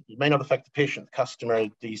person, it may not affect the patient, the customer,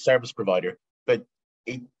 the service provider, but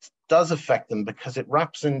it does affect them because it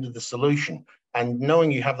wraps into the solution. And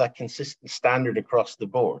knowing you have that consistent standard across the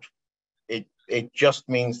board, it just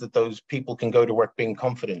means that those people can go to work being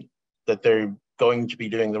confident that they're going to be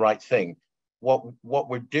doing the right thing. What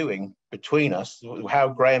we're doing between us, how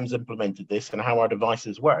Graham's implemented this and how our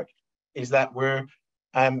devices work, is that we're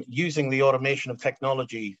using the automation of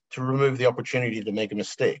technology to remove the opportunity to make a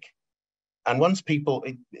mistake. And once people,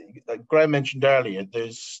 like Graham mentioned earlier,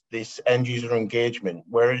 there's this end user engagement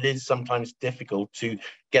where it is sometimes difficult to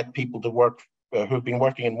get people to work who have been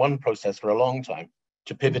working in one process for a long time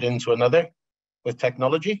to pivot into another with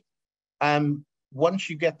technology. Once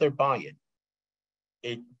you get their buy-in,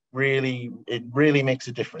 it really makes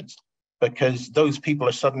a difference, because those people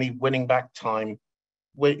are suddenly winning back time.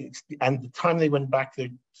 And the time they win back, they're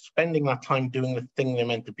spending that time doing the thing they're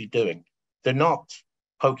meant to be doing. They're not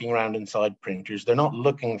poking around inside printers. They're not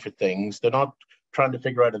looking for things. They're not trying to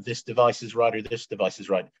figure out if this device is right or this device is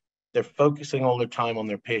right. They're focusing all their time on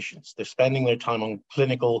their patients. They're spending their time on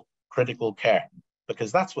clinical critical care,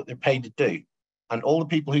 because that's what they're paid to do. And all the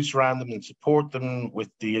people who surround them and support them with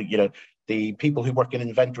the people who work in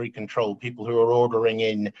inventory control, people who are ordering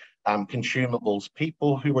in consumables,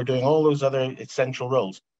 people who are doing all those other essential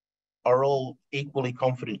roles, are all equally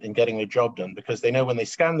confident in getting their job done, because they know when they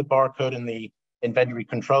scan the barcode in the inventory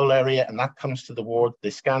control area and that comes to the ward, they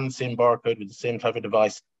scan the same barcode with the same type of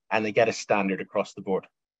device and they get a standard across the board.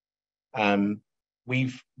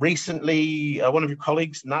 We've recently, one of your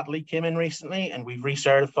colleagues, Natalie, came in recently, and we've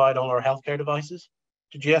recertified all our healthcare devices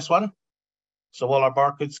to GS1. So all our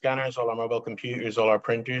barcode scanners, all our mobile computers, all our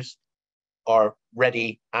printers are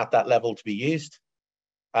ready at that level to be used.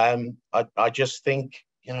 I just think,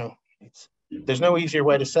 there's no easier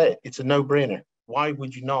way to say it. It's a no-brainer. Why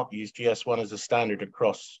would you not use GS1 as a standard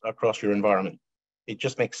across your environment? It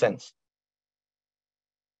just makes sense.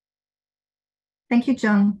 Thank you,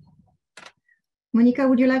 John. Monica,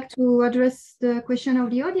 would you like to address the question of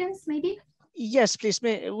the audience, maybe? Yes, please.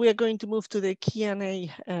 We are going to move to the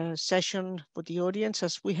Q&A session for the audience,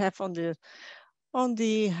 as we have on the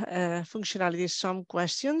functionality some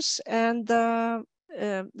questions. And there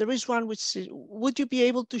is one which is, would you be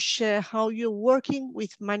able to share how you're working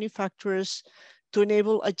with manufacturers to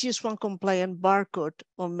enable a GS1 compliant barcode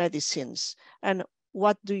on medicines? And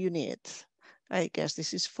what do you need? I guess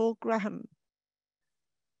this is for Graham.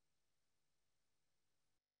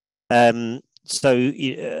 So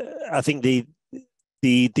I think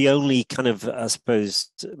the only kind of, I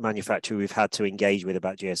suppose, manufacturer we've had to engage with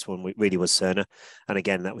about GS1 really was Cerner. And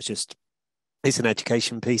again, that was just, it's an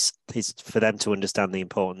education piece. It's for them to understand the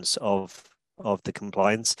importance of the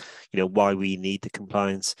compliance, why we need the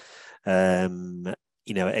compliance.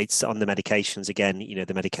 It's on the medications again, the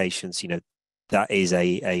medications, that is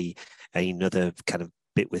another kind of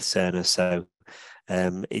bit with Cerner. So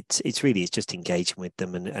it's just engaging with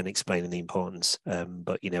them and explaining the importance.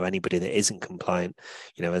 But anybody that isn't compliant,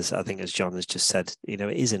 as I think as John has just said, it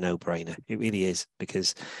is a no-brainer. It really is,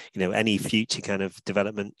 because any future kind of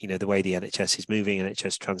development, the way the NHS is moving,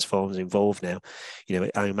 NHS transforms, evolve now.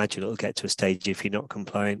 I imagine it'll get to a stage, if you're not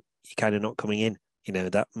compliant, you're kind of not coming in.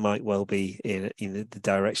 That might well be in the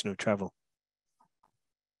direction of travel.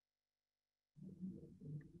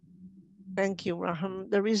 Thank you, Raham.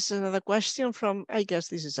 There is another question from, I guess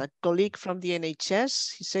this is a colleague from the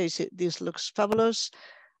NHS. He says, this looks fabulous.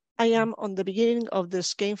 I am on the beginning of the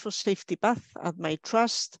Scan4Safety path at my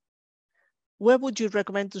trust. Where would you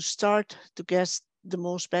recommend to start to get the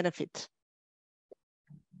most benefit?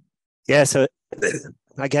 Yeah, so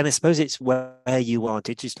again, I suppose it's where you are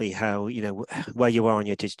digitally, how, where you are on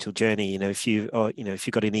your digital journey. If you've got an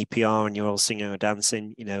EPR and you're all singing or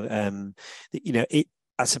dancing,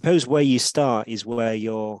 I suppose where you start is where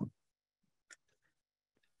your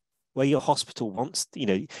hospital wants.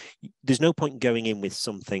 There's no point going in with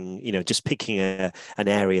something, just picking an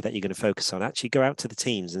area that you're going to focus on. Actually go out to the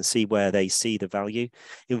teams and see where they see the value.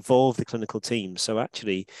 Involve the clinical team, so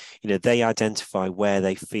actually they identify where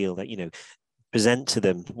they feel that present to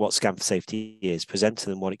them what Scan4Safety is, present to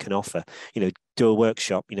them what it can offer, do a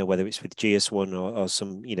workshop, whether it's with GS1 or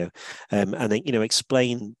some, and then,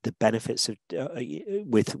 explain the benefits of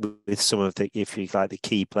with some of the, if you like, the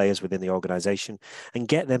key players within the organization, and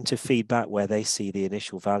get them to feedback where they see the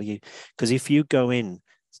initial value. Because if you go in,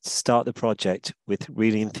 start the project with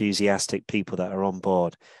really enthusiastic people that are on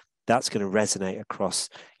board, that's going to resonate across,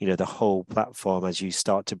 the whole platform as you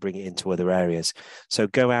start to bring it into other areas. So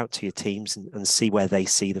go out to your teams and see where they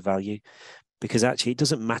see the value. because actually it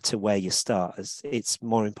doesn't matter where you start. It's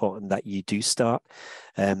more important that you do start,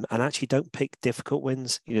 and actually don't pick difficult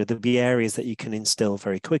wins. There'll be areas that you can instill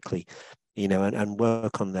very quickly, and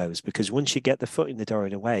work on those, because once you get the foot in the door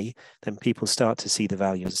in a way, then people start to see the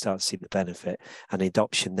value and start to see the benefit, and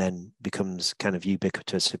adoption then becomes kind of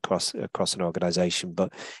ubiquitous across an organization.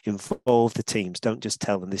 But involve the teams. Don't just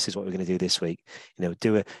tell them this is what we're going to do this week.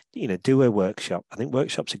 Do a workshop. I think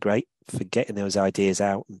workshops are great for getting those ideas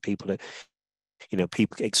out, and people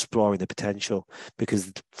exploring the potential,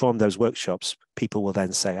 because from those workshops, people will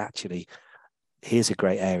then say, actually, here's a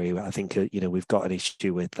great area I think we've got an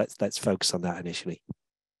issue with. Let's focus on that initially.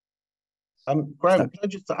 Graham, can I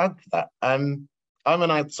just add to that? I'm an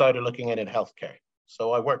outsider looking in at healthcare,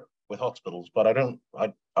 so I work with hospitals, but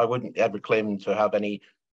I wouldn't ever claim to have any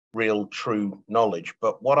real true knowledge.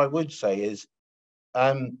 But what I would say is,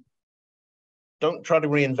 don't try to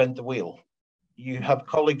reinvent the wheel. You have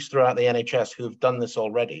colleagues throughout the NHS who have done this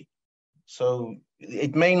already, so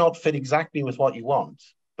it may not fit exactly with what you want.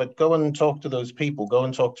 But go and talk to those people, go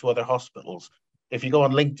and talk to other hospitals. If you go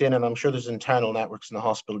on LinkedIn, and I'm sure there's internal networks in the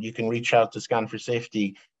hospital, you can reach out to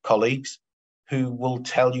Scan4Safety colleagues who will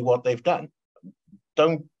tell you what they've done.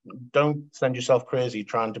 Don't send yourself crazy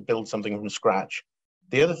trying to build something from scratch.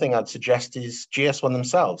 The other thing I'd suggest is GS1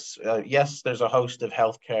 themselves. Yes, there's a host of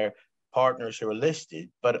healthcare partners who are listed,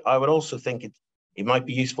 but I would also think it might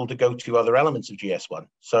be useful to go to other elements of GS1.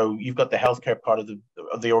 So you've got the healthcare part of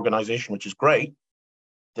the organization, which is great.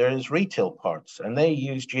 There's retail parts, and they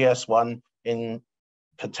use GS1 in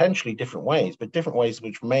potentially different ways, but different ways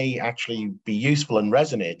which may actually be useful and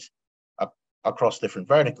resonate across different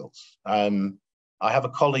verticals. I have a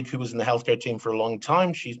colleague who was in the healthcare team for a long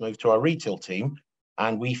time. She's moved to our retail team,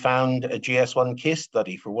 and we found a GS1 case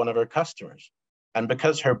study for one of our customers. And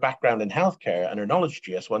because her background in healthcare and her knowledge of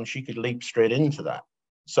GS1, she could leap straight into that.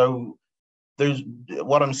 So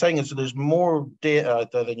what I'm saying is there's more data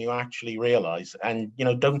out there than you actually realize, and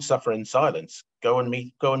don't suffer in silence. Go and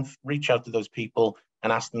reach out to those people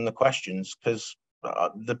and ask them the questions, because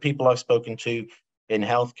the people I've spoken to in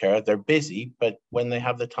healthcare, they're busy, but when they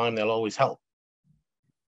have the time, they'll always help.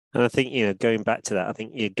 And I think, going back to that, I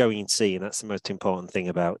think you're going and see, and that's the most important thing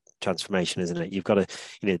about transformation, isn't it? You've got to,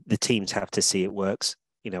 the teams have to see it works,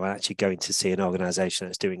 and actually going to see an organization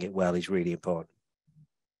that's doing it well is really important.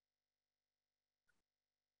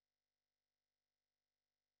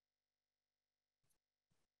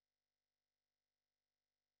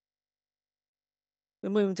 We're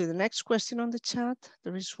moving to the next question on the chat.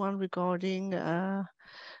 There is one regarding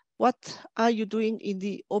what are you doing in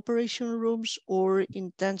the operation rooms or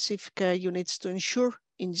intensive care units to ensure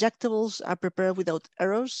injectables are prepared without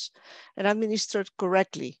errors and administered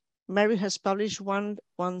correctly? Mary has published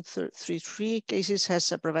 1133 cases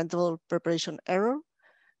has a preventable preparation error.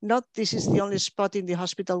 Note this is the only spot in the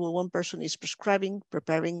hospital where one person is prescribing,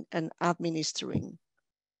 preparing, and administering.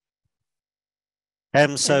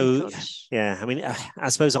 So yeah, I mean, I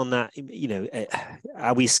suppose on that,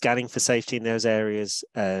 are we scanning for safety in those areas?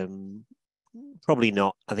 Probably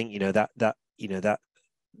not. I think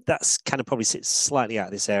that's kind of probably sits slightly out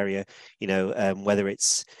of this area. Whether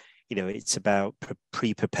it's it's about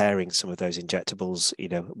pre-preparing some of those injectables.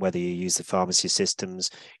 Whether you use the pharmacy systems.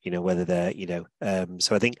 Whether they're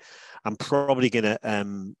so I think I'm probably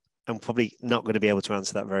not going to be able to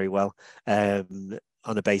answer that very well.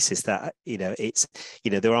 On a basis that it's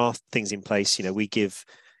there are things in place. We give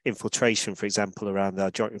infiltration, for example, around our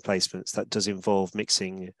joint replacements that does involve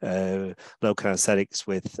mixing local anesthetics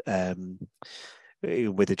with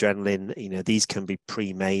adrenaline. These can be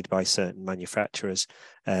pre-made by certain manufacturers,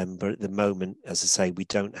 but at the moment, as I say, we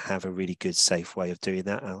don't have a really good safe way of doing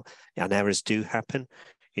that, and errors do happen.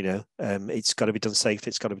 It's got to be done safely.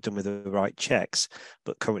 It's got to be done with the right checks,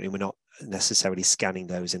 but currently we're not necessarily scanning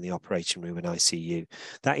those in the operation room and ICU.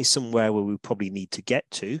 That is somewhere where we probably need to get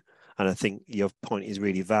to, and I think your point is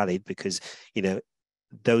really valid, because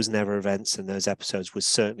those never events and those episodes would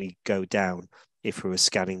certainly go down if we were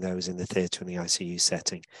scanning those in the theatre and the ICU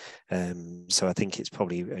setting. So I think it's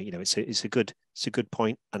probably it's a good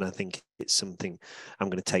point, and I think it's something I'm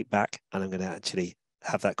going to take back, and I'm going to actually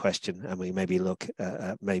have that question, and we maybe look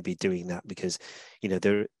at maybe doing that, because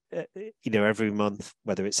there every month,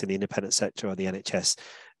 whether it's in the independent sector or the NHS,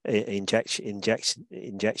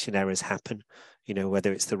 injection errors happen.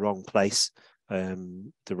 Whether it's the wrong place,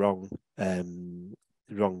 the wrong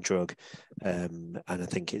drug, and I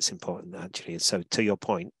think it's important actually. So to your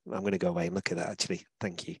point, I'm going to go away and look at that actually.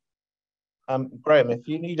 Thank you. Graham, if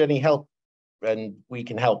you need any help and we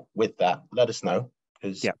can help with that, let us know,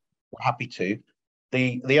 because we're happy to.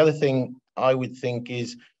 The other thing I would think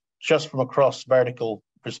is, just from a cross vertical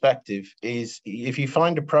perspective is if you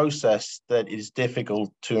find a process that is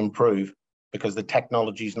difficult to improve because the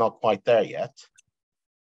technology is not quite there yet,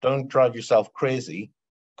 don't drive yourself crazy.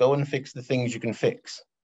 Go and fix the things you can fix.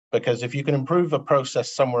 Because if you can improve a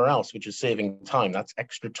process somewhere else, which is saving time, that's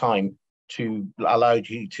extra time to allow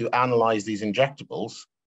you to analyze these injectables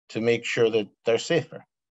to make sure that they're safer.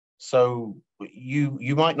 So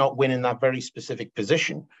you might not win in that very specific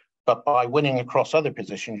position, but by winning across other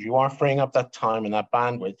positions, you are freeing up that time and that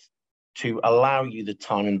bandwidth to allow you the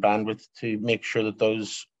time and bandwidth to make sure that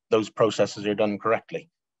those processes are done correctly.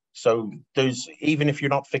 So even if you're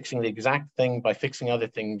not fixing the exact thing, by fixing other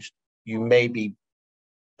things, you may be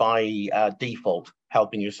by default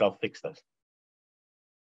helping yourself fix those.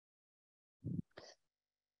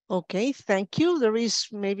 Okay, thank you. There is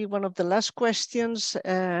maybe one of the last questions,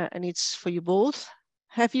 and it's for you both.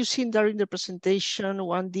 Have you seen during the presentation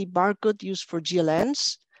 1D barcode used for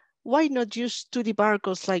GLNs? Why not use 2D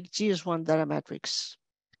barcodes like GS1 data metrics?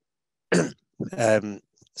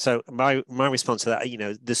 So my response to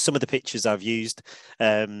that, there's some of the pictures I've used,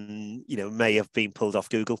 may have been pulled off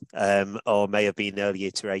Google, or may have been early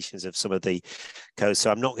iterations of some of the codes.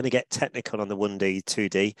 So I'm not going to get technical on the 1D,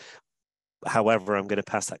 2D. However, I'm going to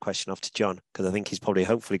pass that question off to John, because I think he's probably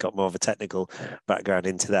hopefully got more of a technical background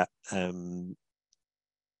into that.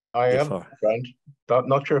 I am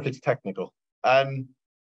not sure if it's technical.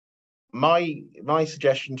 My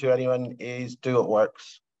suggestion to anyone is do what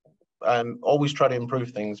works. Always try to improve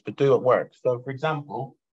things, but do what works. So, for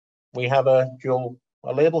example, we have a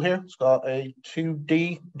label here. It's got a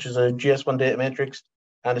 2D, which is a GS1 data matrix,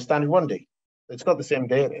 and a standard 1D. It's got the same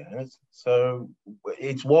data, so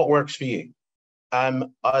it's what works for you.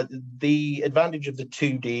 The advantage of the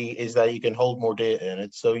 2D is that you can hold more data in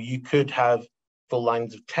it. So you could have full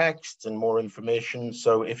lines of text and more information.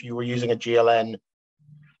 So if you were using a GLN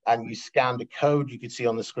and you scanned a code, you could see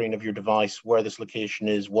on the screen of your device where this location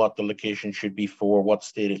is, what the location should be for, what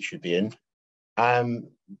state it should be in.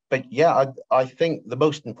 But yeah, I think the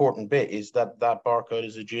most important bit is that barcode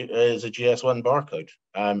is a GS1 barcode.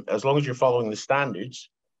 As long as you're following the standards,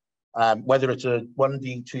 whether it's a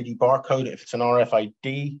 1D, 2D barcode, if it's an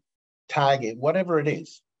RFID tag, whatever it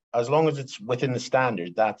is, as long as it's within the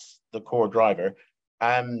standard, that's the core driver.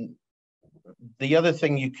 The other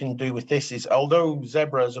thing you can do with this is, although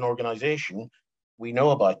Zebra as an organization, we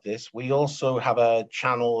know about this, we also have a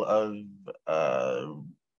channel of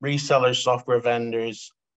resellers, software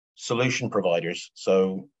vendors, solution providers.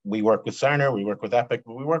 So we work with Cerner, we work with Epic,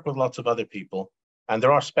 but we work with lots of other people. And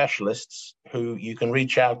there are specialists who you can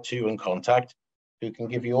reach out to and contact who can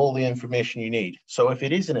give you all the information you need. So if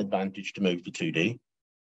it is an advantage to move to 2D,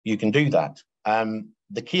 you can do that.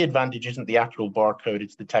 The key advantage isn't the actual barcode,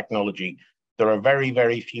 it's the technology. There are very,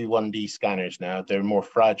 very few 1D scanners now. They're more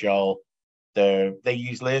fragile. They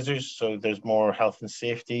use lasers, so there's more health and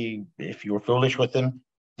safety if you're foolish with them.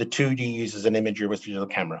 The 2D uses an imager with digital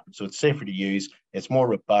camera, so it's safer to use, it's more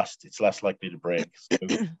robust, it's less likely to break. So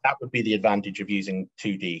that would be the advantage of using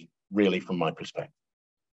 2D, really, from my perspective.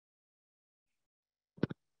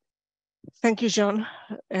 Thank you, John,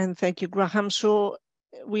 and thank you, Graham. So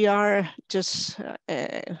we are just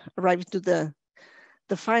arriving to the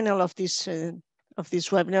final of this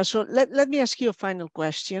webinar. So let me ask you a final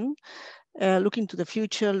question. Looking to the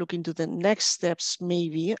future, looking to the next steps,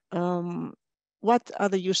 maybe. What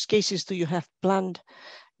other use cases do you have planned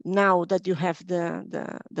now that you have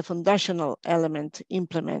the foundational element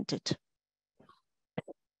implemented?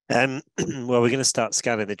 Well, we're going to start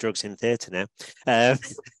scanning the drugs in theatre now.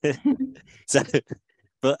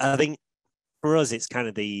 But I think for us, it's kind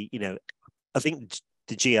of I think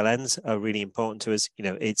the GLNs are really important to us.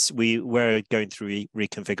 We're going through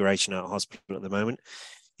reconfiguration at hospital at the moment.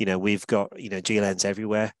 We've got, GLNs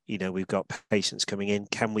everywhere. We've got patients coming in.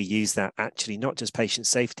 Can we use that actually, not just patient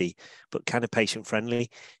safety, but kind of patient friendly,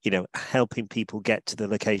 helping people get to the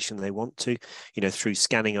location they want to, through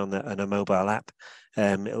scanning on a mobile app.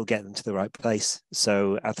 It'll get them to the right place.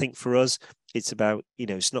 So I think for us, it's about,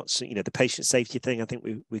 it's not, the patient safety thing. I think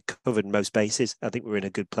we've covered most bases. I think we're in a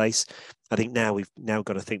good place. I think now we've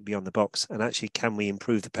got to think beyond the box and actually, can we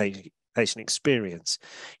improve the patient experience,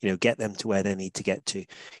 get them to where they need to get to,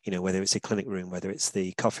 whether it's a clinic room, whether it's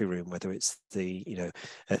the coffee room, whether it's the,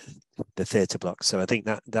 the theatre block. So I think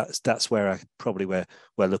that's where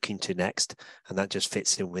we're looking to next. And that just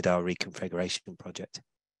fits in with our reconfiguration project.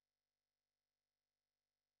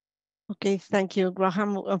 Okay, thank you,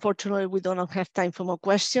 Graham. Unfortunately, we don't have time for more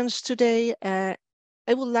questions today. I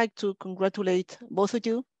would like to congratulate both of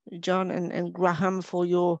you, John and Graham, for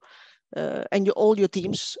your all your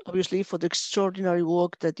teams, obviously, for the extraordinary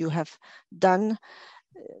work that you have done.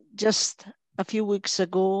 Just a few weeks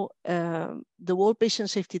ago, the World Patient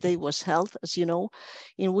Safety Day was held, as you know,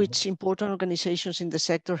 in which important organizations in the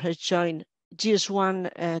sector have joined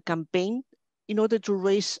GS1 campaign in order to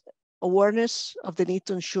raise awareness of the need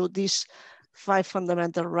to ensure these 5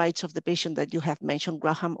 fundamental rights of the patient that you have mentioned,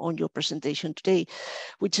 Graham, on your presentation today,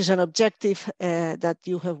 which is an objective that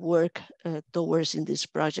you have worked towards in this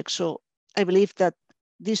project. So I believe that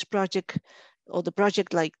this project, or the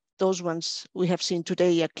project like those ones we have seen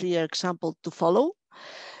today, a clear example to follow.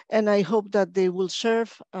 And I hope that they will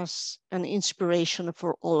serve as an inspiration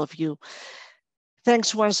for all of you.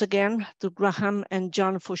 Thanks once again to Graham and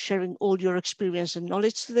John for sharing all your experience and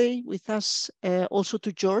knowledge today with us. Also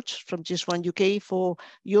to George from GS1 UK for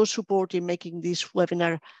your support in making this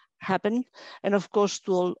webinar happen. And of course,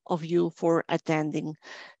 to all of you for attending.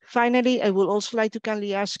 Finally, I would also like to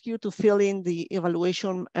kindly ask you to fill in the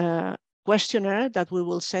evaluation questionnaire that we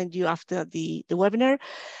will send you after the webinar,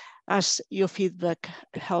 as your feedback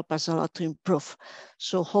helps us a lot to improve.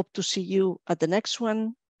 So hope to see you at the next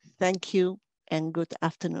one. Thank you and good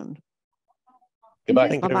afternoon. Goodbye.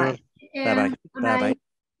 Thank you, Bye-bye. everyone. Bye-bye. Bye-bye.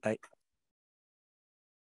 Bye.